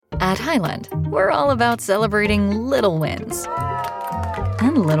At Highland, we're all about celebrating little wins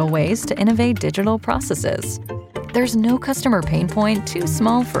and little ways to innovate digital processes. There's no customer pain point too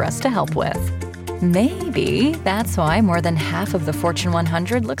small for us to help with. Maybe that's why more than half of the Fortune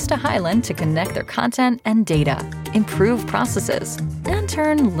 100 looks to Highland to connect their content and data, improve processes, and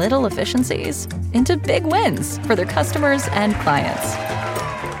turn little efficiencies into big wins for their customers and clients.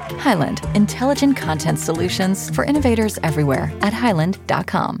 Highland, intelligent content solutions for innovators everywhere at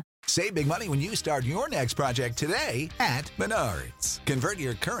highland.com. Save big money when you start your next project today at Menards. Convert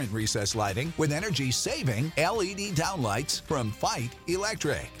your current recessed lighting with energy-saving LED downlights from Fight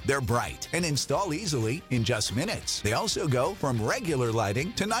Electric. They're bright and install easily in just minutes. They also go from regular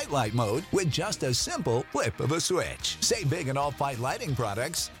lighting to nightlight mode with just a simple flip of a switch. Save big on all Fight lighting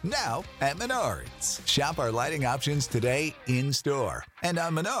products now at Menards. Shop our lighting options today in-store and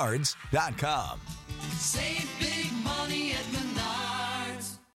on Menards.com. Save big money at Menards.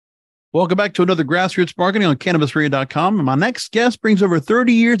 Welcome back to another Grassroots Marketing on CannabisRadio.com. My next guest brings over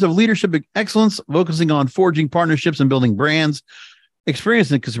 30 years of leadership excellence, focusing on forging partnerships and building brands,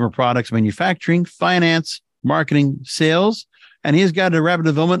 experience in consumer products, manufacturing, finance, marketing, sales, and he has guided a rapid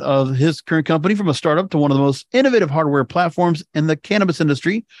development of his current company from a startup to one of the most innovative hardware platforms in the cannabis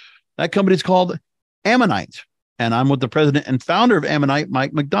industry. That company is called Ammonite, and I'm with the president and founder of Ammonite,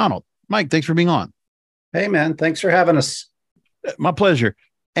 Mike McDonald. Mike, thanks for being on. Hey, man. Thanks for having us. My pleasure.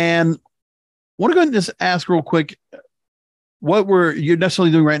 And I want to go ahead and just ask real quick, what you're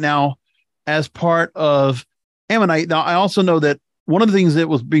necessarily doing right now as part of Ammonite. Now, I also know that one of the things that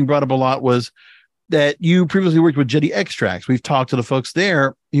was being brought up a lot was that you previously worked with Jetty Extracts. We've talked to the folks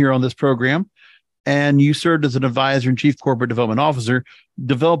there here on this program, and you served as an advisor and chief corporate development officer,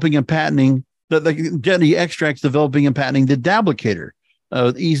 developing and patenting the Jetty Extracts, developing and patenting the Dablicator,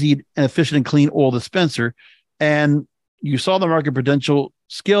 easy and efficient and clean oil dispenser. And you saw the market potential,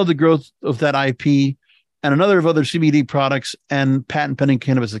 scaled the growth of that IP, and another of other CBD products and patent pending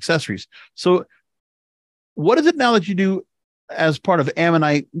cannabis accessories. So what is it now that you do as part of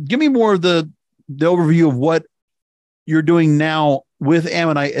Ammonite? Give me more of the overview of what you're doing now with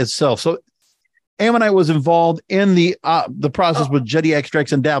Ammonite itself. So Ammonite was involved in the process with Jetty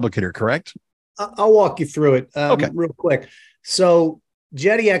Extracts and Dablicator, correct? I'll walk you through it okay, real quick. So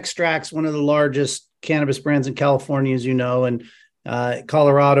Jetty Extracts, one of the largest cannabis brands in California, as you know, and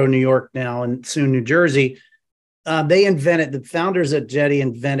Colorado, New York now, and soon New Jersey. The founders at Jetty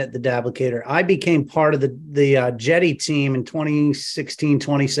invented the Dablicator. I became part of the Jetty team in 2016,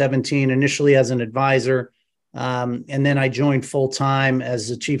 2017, initially as an advisor. And then I joined full-time as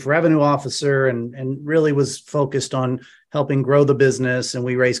the chief revenue officer and really was focused on helping grow the business, and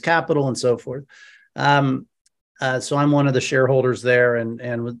we raised capital and so forth. So I'm one of the shareholders there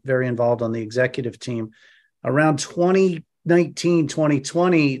and was very involved on the executive team. Around 2019,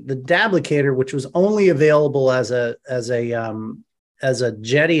 2020, the Dablicator, which was only available as a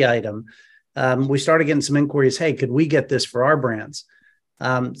Jetty item, we started getting some inquiries. Hey, could we get this for our brands?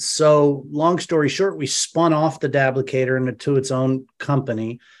 So long story short, we spun off the Dablicator into its own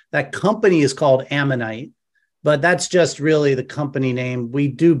company. That company is called Ammonite, but that's just really the company name. We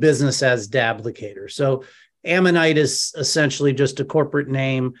do business as Dablicator. So Ammonite is essentially just a corporate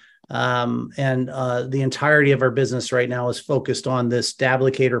name. And the entirety of our business right now is focused on this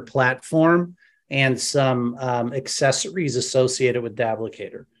Dablicator platform and some accessories associated with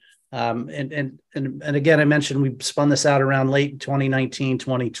Dablicator. And again, I mentioned we spun this out around late 2019,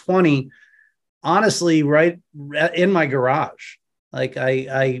 2020, honestly, right in my garage. Like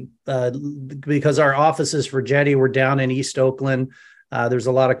because our offices for Jetty were down in East Oakland. There's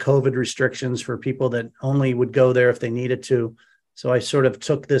a lot of COVID restrictions for people that only would go there if they needed to. So I sort of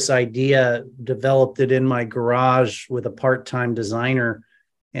took this idea, developed it in my garage with a part-time designer,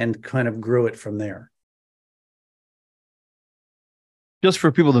 and kind of grew it from there. Just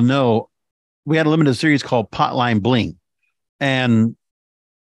for people to know, we had a limited series called Potline Bling. And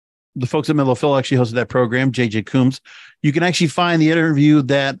the folks at Mellow Phil actually hosted that program, JJ Coombs. You can actually find the interview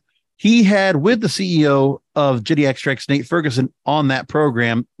that he had with the CEO of Jetty Extracts, Nate Ferguson, on that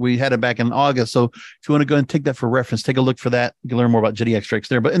program. We had it back in August. So if you want to go and take that for reference, take a look for that. You can learn more about Jetty Extracts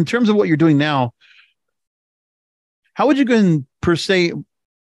there. But in terms of what you're doing now, how would you go and per se,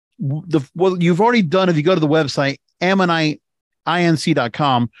 what you've already done, if you go to the website,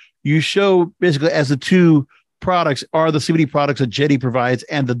 AmmoniteInc.com, you show basically as the two products are the CBD products that Jetty provides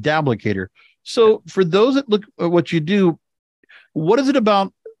and the Dablicator. So for those that look at what you do, what is it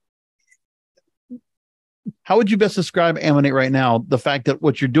about? How would you best describe Ammonite right now? The fact that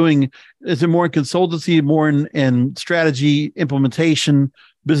what you're doing, is it more in consultancy, more in strategy, implementation,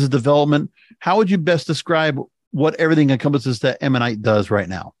 business development? How would you best describe what everything encompasses that Ammonite does right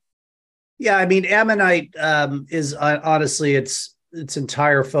now? Yeah, I mean, Ammonite is honestly, its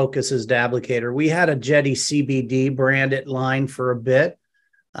entire focus is Dablicator. We had a Jetty CBD branded line for a bit.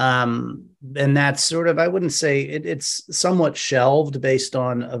 And that's sort of, I wouldn't say it's somewhat shelved based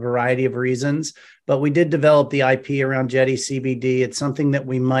on a variety of reasons, but we did develop the IP around Jetty CBD. It's something that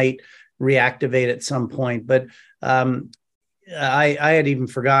we might reactivate at some point, but I had even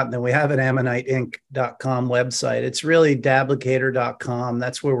forgotten that we have an ammoniteinc.com website. It's really dablicator.com.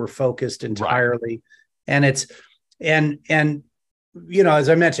 That's where we're focused entirely. Right. And it's, and, as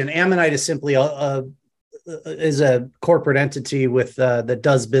I mentioned, Ammonite is simply is a corporate entity with that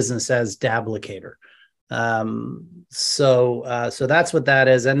does business as Dablicator. So that's what that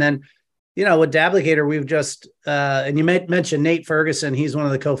is. And then, with Dablicator, we've just, and you mentioned Nate Ferguson. He's one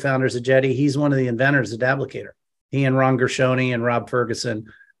of the co-founders of Jetty. He's one of the inventors of Dablicator. He and Ron Gershoni and Rob Ferguson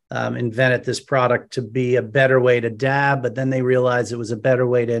invented this product to be a better way to dab, but then they realized it was a better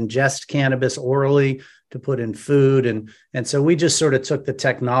way to ingest cannabis orally, to put in food. And so we just sort of took the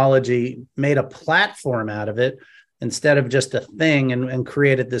technology, made a platform out of it instead of just a thing, and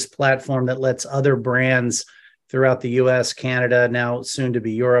created this platform that lets other brands throughout the US, Canada, now soon to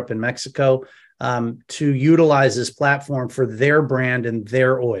be Europe and Mexico, to utilize this platform for their brand and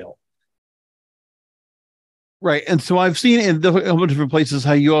their oil. Right. And so I've seen in a couple of different places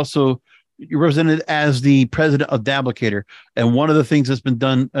how you're represented as the president of Dablicator. And one of the things that's been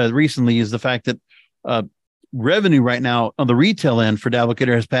done recently is the fact that revenue right now on the retail end for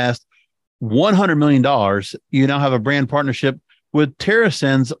Dablicator has passed $100 million. You now have a brand partnership with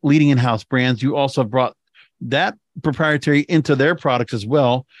TerraSense, leading in-house brands. You also have brought that proprietary into their products as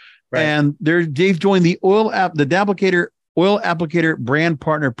well. Right. And they've joined the Dablicator Oil Applicator Brand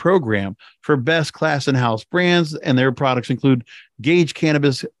Partner Program for best class in-house brands, and their products include Gage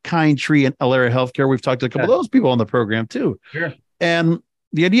Cannabis, Kind Tree, and Alera Healthcare. We've talked to a couple of those people on the program too. Sure. And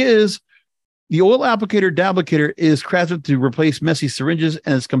the idea is the Oil Applicator Dablicator is crafted to replace messy syringes,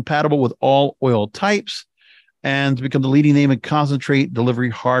 and it's compatible with all oil types, and to become the leading name in concentrate delivery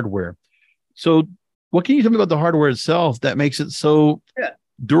hardware. So what can you tell me about the hardware itself that makes it so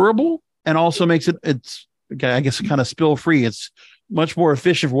durable, and also makes it's I guess kind of spill free? It's much more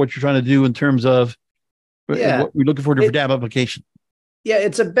efficient for what you're trying to do in terms of what we're looking for dab application. Yeah,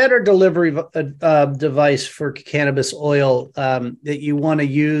 it's a better delivery device for cannabis oil that you want to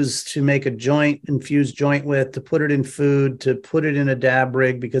use to make a infused joint with, to put it in food, to put it in a dab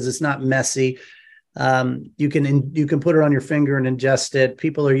rig, because it's not messy. You can put it on your finger and ingest it.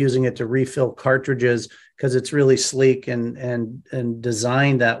 People are using it to refill cartridges because it's really sleek and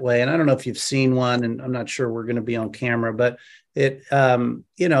designed that way. And I don't know if you've seen one, and I'm not sure we're going to be on camera, but it,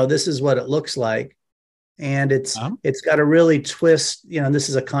 this is what it looks like. And it's got a really twist, this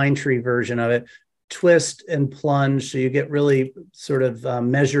is a Kind Tree version of it, twist and plunge. So you get really sort of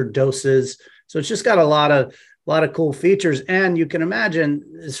measured doses. So it's just got a lot of cool features. And you can imagine,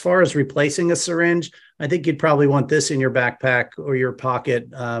 as far as replacing a syringe, I think you'd probably want this in your backpack or your pocket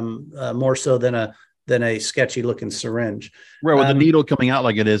more so than a sketchy looking syringe. Right, with the needle coming out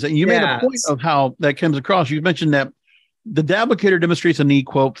like it is. And you made a point of how that comes across. You mentioned that the Dablicator demonstrates a need,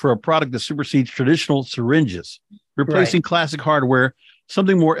 quote, for a product that supersedes traditional syringes, replacing classic hardware,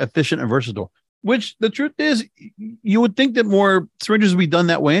 something more efficient and versatile. Which the truth is, you would think that more syringes would be done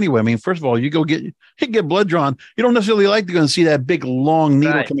that way anyway. I mean, first of all, you go get blood drawn. You don't necessarily like to go and see that big long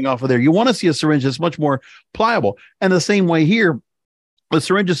needle coming off of there. You want to see a syringe that's much more pliable. And the same way here with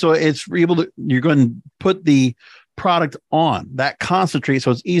syringes, so you're going to put the product on that concentrate, so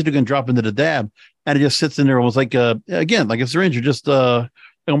it's easy to go and drop into the dab, and it just sits in there almost like like a syringe, or just almost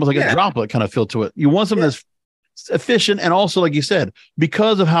like a droplet kind of feel to it. You want something that's efficient, and also, like you said,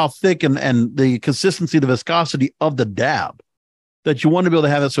 because of how thick and the consistency, the viscosity of the dab, that you want to be able to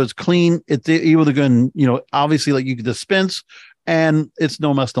have it so it's clean. It's able to go and, obviously, like you can dispense, and it's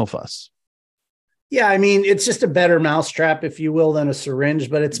no mess, no fuss. Yeah, I mean, it's just a better mousetrap, if you will, than a syringe,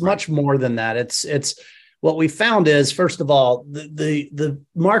 but it's much more than that. It's what we found is, first of all, the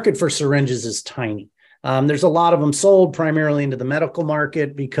market for syringes is tiny. There's a lot of them sold primarily into the medical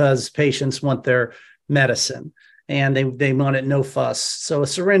market because patients want their medicine and they want it no fuss. So a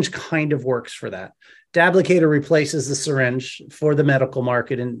syringe kind of works for that. Dablicator replaces the syringe for the medical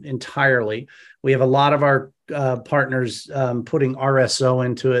market entirely. We have a lot of our partners putting RSO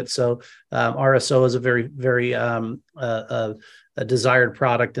into it. So RSO is a very, very a desired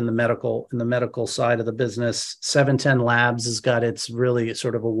product in the medical side of the business. 710 Labs has got its really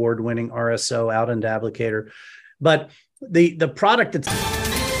sort of award-winning RSO out in Dablicator. But the product itself.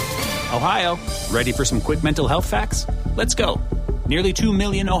 Ohio, ready for some quick mental health facts? Let's go. Nearly 2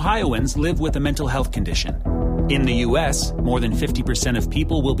 million Ohioans live with a mental health condition. In the U.S., more than 50% of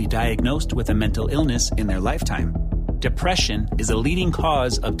people will be diagnosed with a mental illness in their lifetime. Depression is a leading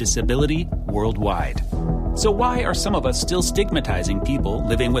cause of disability worldwide. So why are some of us still stigmatizing people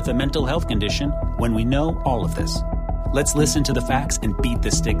living with a mental health condition when we know all of this? Let's listen to the facts and beat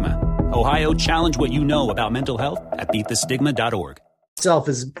the stigma. Ohio, challenge what you know about mental health at beatthestigma.org. Itself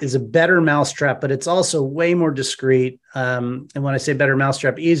is a better mousetrap, but it's also way more discreet. And when I say better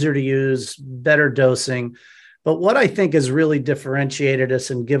mousetrap, easier to use, better dosing. But what I think has really differentiated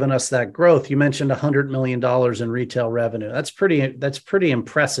us and given us that growth, you mentioned $100 million in retail revenue. That's pretty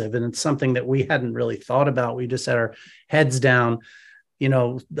impressive. And it's something that we hadn't really thought about. We just had our heads down,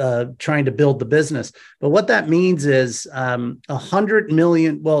 trying to build the business. But what that means is $100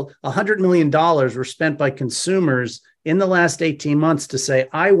 million were spent by consumers in the last 18 months to say,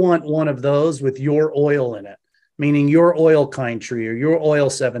 I want one of those with your oil in it, meaning your oil kind tree or your oil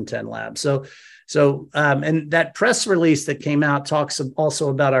 710 lab. So, and that press release that came out talks also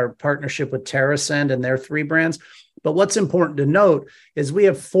about our partnership with TerraSend and their 3 brands. But what's important to note is we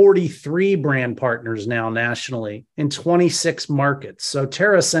have 43 brand partners now nationally in 26 markets. So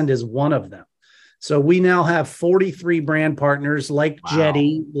TerraSend is one of them. So we now have 43 brand partners like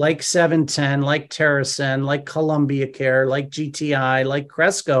Jetty, like 710, like TerraSend, like Columbia Care, like GTI, like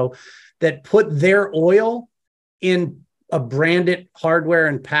Cresco, that put their oil in a branded hardware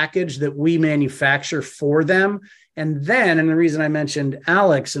and package that we manufacture for them. And the reason I mentioned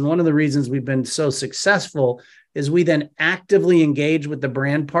Alex, and one of the reasons we've been so successful is we then actively engage with the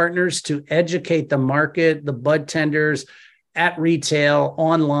brand partners to educate the market, the bud tenders at retail,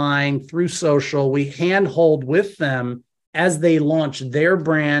 online, through social. We handhold with them as they launch their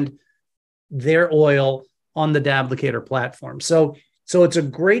brand, their oil on the Dablicator platform. So it's a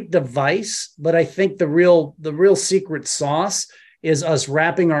great device, but I think the real secret sauce is us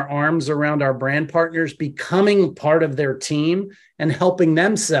wrapping our arms around our brand partners, becoming part of their team and helping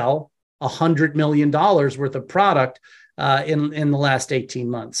them sell $100 million worth of product in the last 18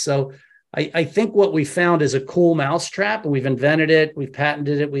 months. So I think what we found is a cool mousetrap, and we've invented it, we've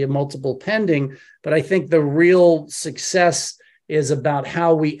patented it, we have multiple pending, but I think the real success is about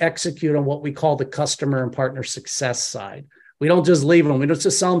how we execute on what we call the customer and partner success side. We don't just leave them. We don't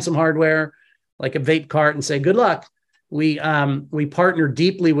just sell them some hardware like a vape cart and say, good luck. We partner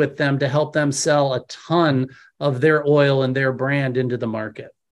deeply with them to help them sell a ton of their oil and their brand into the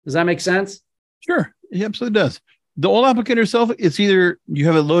market. Does that make sense? Sure. It absolutely does. The oil applicator itself, it's either you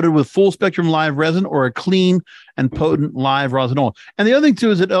have it loaded with full spectrum live resin or a clean and potent live rosin oil. And the other thing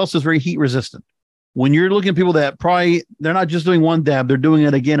too is it also is very heat resistant. When you're looking at people that they're not just doing one dab, they're doing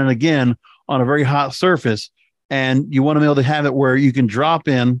it again and again on a very hot surface. And you want to be able to have it where you can drop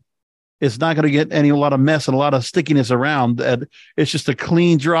in. It's not going to get a lot of mess and a lot of stickiness around. It's just a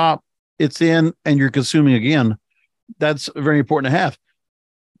clean drop. It's in and you're consuming again. That's very important to have.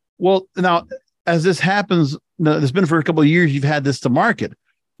 Well, now, as this happens, it's been for a couple of years, you've had this to market.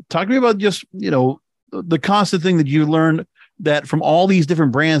 Talk to me about just, the constant thing that you learned that from all these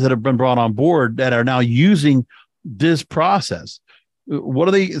different brands that have been brought on board that are now using this process. What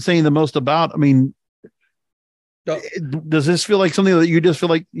are they saying the most about? I mean, does this feel like something that you just feel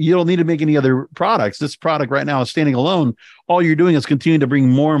like you don't need to make any other products? This product right now is standing alone. All you're doing is continuing to bring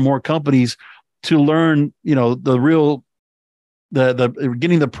more and more companies to learn, the real, the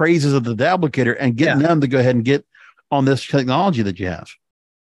getting the praises of the Dablicator and getting them to go ahead and get on this technology that you have.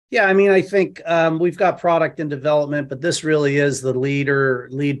 Yeah, I mean, I think we've got product in development, but this really is the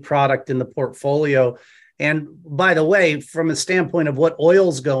lead product in the portfolio. And by the way, from a standpoint of what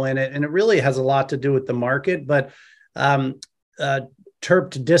oils go in it, and it really has a lot to do with the market, but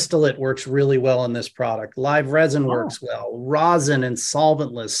terped distillate works really well in this product. Live resin works well. Rosin and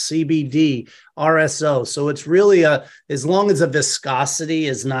solventless, CBD, RSO. So it's really as long as the viscosity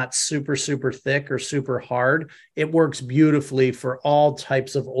is not super, super thick or super hard, it works beautifully for all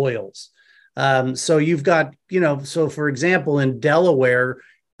types of oils. So you've got, so for example, in Delaware,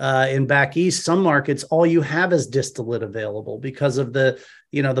 in back east, some markets, all you have is distillate available because of the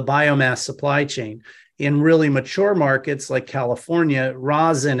biomass supply chain. In really mature markets like California,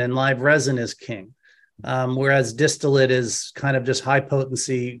 rosin and live resin is king, whereas distillate is kind of just high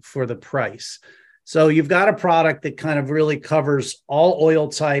potency for the price. So you've got a product that kind of really covers all oil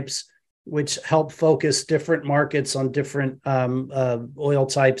types, which help focus different markets on different oil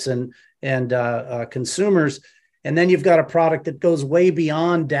types and consumers. And then you've got a product that goes way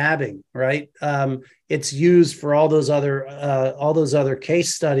beyond dabbing, right? It's used for all those other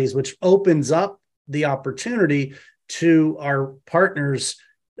case studies, which opens up the opportunity to our partners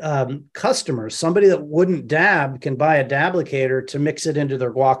customers. Somebody that wouldn't dab can buy a Dablicator to mix it into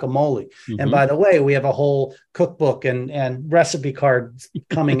their guacamole. Mm-hmm. And by the way, we have a whole cookbook and recipe cards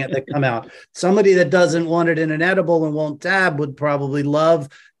that come out. Somebody that doesn't want it in an edible and won't dab would probably love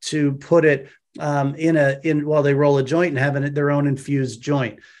to put it in while they roll a joint and have their own infused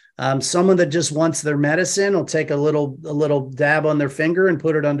joint. Someone that just wants their medicine will take a little dab on their finger and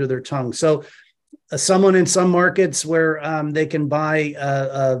put it under their tongue. So someone in some markets where they can buy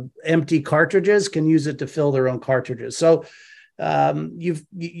empty cartridges can use it to fill their own cartridges. So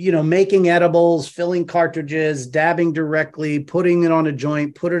making edibles, filling cartridges, dabbing directly, putting it on a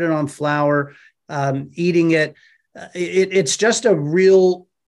joint, putting it on flour, eating it. It's just a real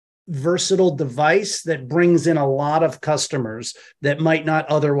versatile device that brings in a lot of customers that might not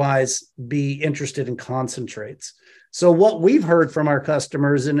otherwise be interested in concentrates. So what we've heard from our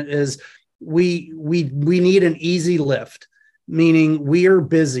customers is we need an easy lift, meaning we are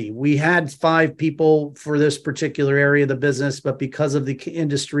busy. We had 5 people for this particular area of the business, but because of the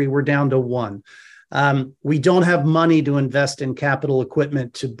industry, we're down to 1. We don't have money to invest in capital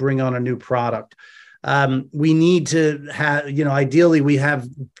equipment to bring on a new product. We need to have, ideally we have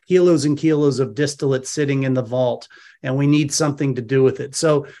kilos and kilos of distillate sitting in the vault, and we need something to do with it.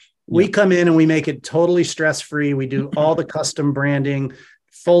 So we come in and we make it totally stress-free. We do all the custom branding,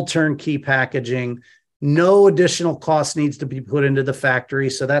 full turnkey packaging. No additional cost needs to be put into the factory.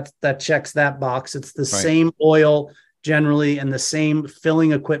 So that checks that box. It's the same oil generally, and the same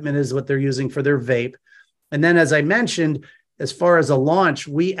filling equipment is what they're using for their vape. And then, as I mentioned, as far as a launch,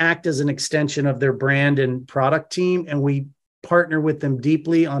 we act as an extension of their brand and product team, and we partner with them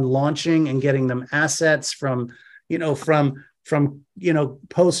deeply on launching and getting them assets from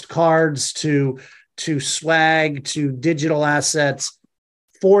postcards to swag to digital assets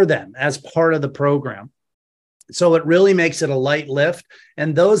for them as part of the program. So it really makes it a light lift.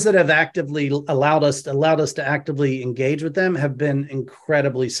 And those that have actively allowed us to actively engage with them have been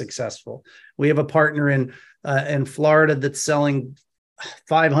incredibly successful. We have a partner in Florida that's selling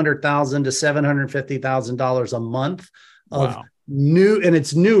 $500,000 to $750,000 a month of new, and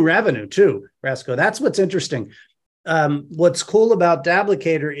it's new revenue too, Rasco. That's what's interesting. What's cool about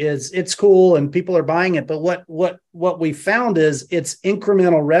Dablicator is it's cool and people are buying it, but what we found is it's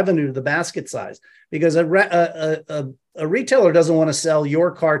incremental revenue to the basket size, because a retailer doesn't want to sell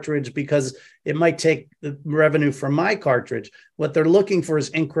your cartridge because it might take the revenue from my cartridge. What they're looking for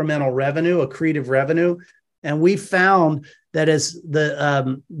is incremental revenue, accretive revenue. And we found that as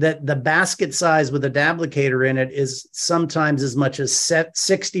the basket size with a Dablicator in it is sometimes as much as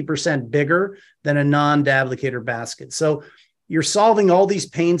 60% bigger than a non-Dablicator basket. So you're solving all these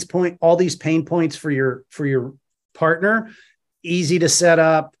pain points for your partner. Easy to set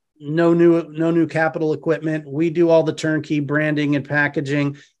up, no new capital equipment. We do all the turnkey branding and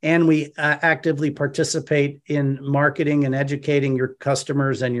packaging, and we actively participate in marketing and educating your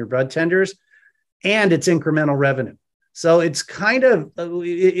customers and your bud tenders. And it's incremental revenue. So it's kind of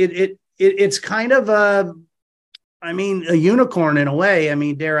it's kind of a unicorn in a way. I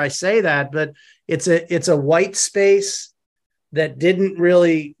mean, dare I say that? But it's a white space that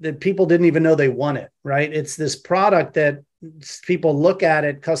people didn't even know they wanted. Right? It's this product that people look at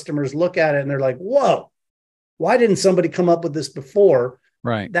it, customers look at it, and they're like, "Whoa, why didn't somebody come up with this before?"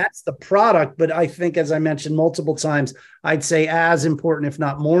 Right. That's the product. But I think, as I mentioned multiple times, I'd say as important, if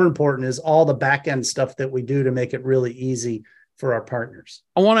not more important, is all the back end stuff that we do to make it really easy for our partners.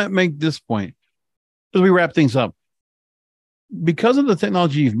 I want to make this point as we wrap things up. Because of the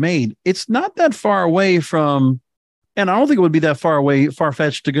technology you've made, it's not that far away from, and I don't think it would be that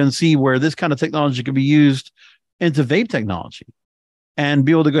far-fetched to go and see where this kind of technology could be used into vape technology. And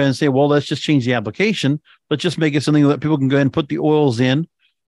be able to go ahead and say, well, let's just change the application. Let's just make it something that people can go ahead and put the oils in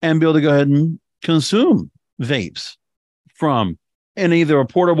and be able to go ahead and consume vapes from in either a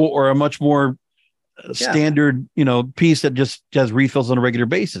portable or a much more standard, piece that just has refills on a regular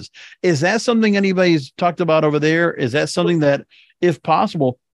basis. Is that something anybody's talked about over there? Is that something that, if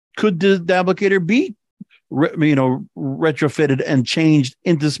possible, could the Dablicator be, retrofitted and changed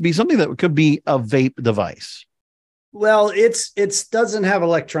into be something that could be a vape device? Well, it's doesn't have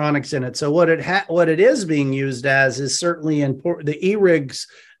electronics in it. So what it is being used as is certainly important. The e-rigs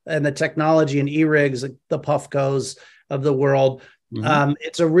and the technology in e-rigs, like the Puffcos of the world,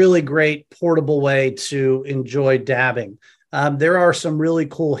 it's a really great portable way to enjoy dabbing. There are some really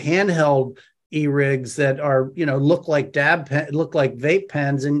cool handheld e-rigs that are, look like vape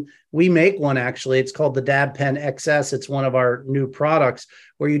pens, and we make one actually. It's called the Dab Pen XS. It's one of our new products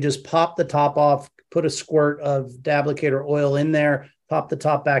where you just pop the top off, put a squirt of Dablicator oil in there, pop the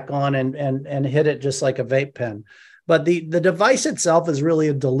top back on, and hit it just like a vape pen. But the device itself is really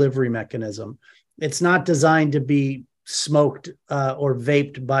a delivery mechanism. It's not designed to be smoked or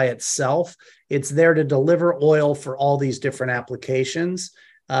vaped by itself. It's there to deliver oil for all these different applications.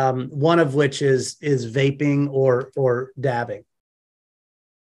 One of which is vaping or dabbing.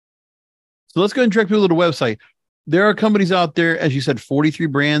 So let's go and direct people to the website. There are companies out there, as you said, 43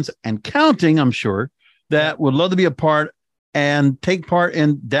 brands and counting, I'm sure, that would love to be a part and take part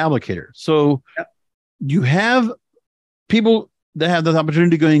in Dablicator. So you have people that have this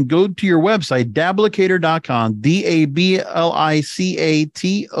opportunity to go to your website, dablicator.com,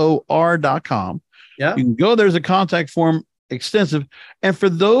 DABLICATOR.com. Yeah. You can go, there's a contact form, extensive. And for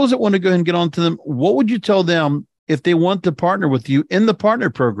those that want to go ahead and get onto them, what would you tell them if they want to partner with you in the partner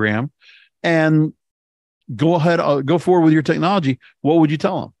program and go forward with your technology? What would you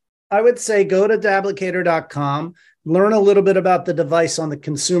tell them? I would say go to dablicator.com, learn a little bit about the device on the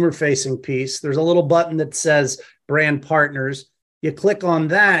consumer facing piece. There's a little button that says brand partners. You click on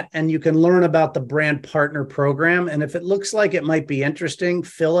that and you can learn about the brand partner program. And if it looks like it might be interesting,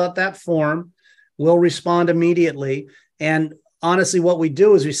 fill out that form. We'll respond immediately. And honestly, what we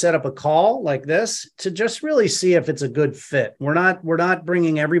do is we set up a call like this to just really see if it's a good fit. We're not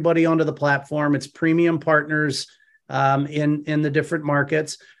bringing everybody onto the platform. It's premium partners in the different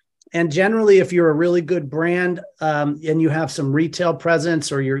markets. And generally, if you're a really good brand and you have some retail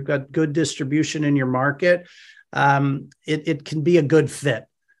presence or you've got good distribution in your market, it can be a good fit.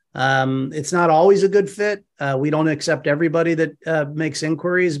 It's not always a good fit. We don't accept everybody that makes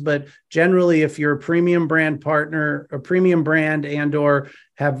inquiries, but generally, if you're a premium brand partner, a premium brand or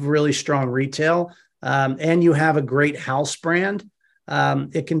have really strong retail, and you have a great house brand,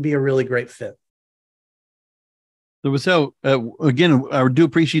 it can be a really great fit. So, again, I do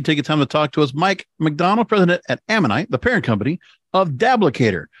appreciate you taking time to talk to us. Mike McDonald, president at Ammonite, the parent company of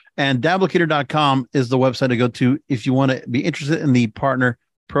Dablicator. And Dablicator.com is the website to go to if you want to be interested in the partner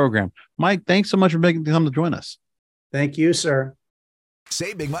program. Mike, thanks so much for making the time to join us. Thank you, sir.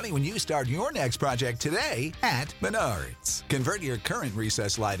 Save big money when you start your next project today at Menards. Convert your current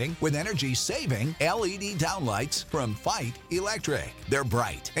recessed lighting with energy-saving LED downlights from Fight Electric. They're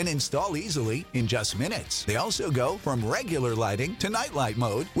bright and install easily in just minutes. They also go from regular lighting to nightlight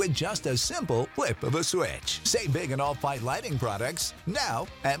mode with just a simple flip of a switch. Save big on all Fight lighting products now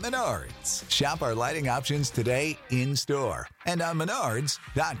at Menards. Shop our lighting options today in-store and on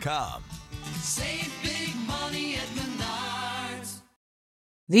Menards.com. Save big money at Menards.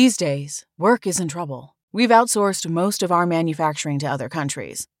 These days, work is in trouble. We've outsourced most of our manufacturing to other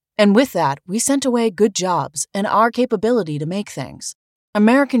countries. And with that, we sent away good jobs and our capability to make things.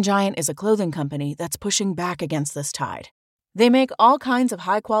 American Giant is a clothing company that's pushing back against this tide. They make all kinds of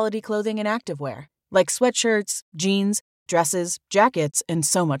high-quality clothing and activewear, like sweatshirts, jeans, dresses, jackets, and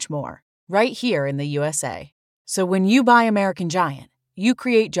so much more, right here in the USA. So when you buy American Giant, you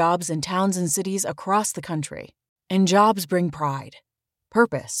create jobs in towns and cities across the country. And jobs bring pride.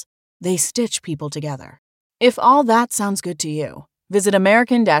 Purpose. They stitch people together. If all that sounds good to you, visit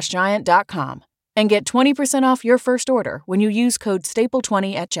American-Giant.com and get 20% off your first order when you use code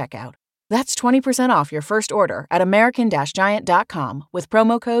STAPLE20 at checkout. That's 20% off your first order at American-Giant.com with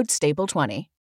promo code STAPLE20.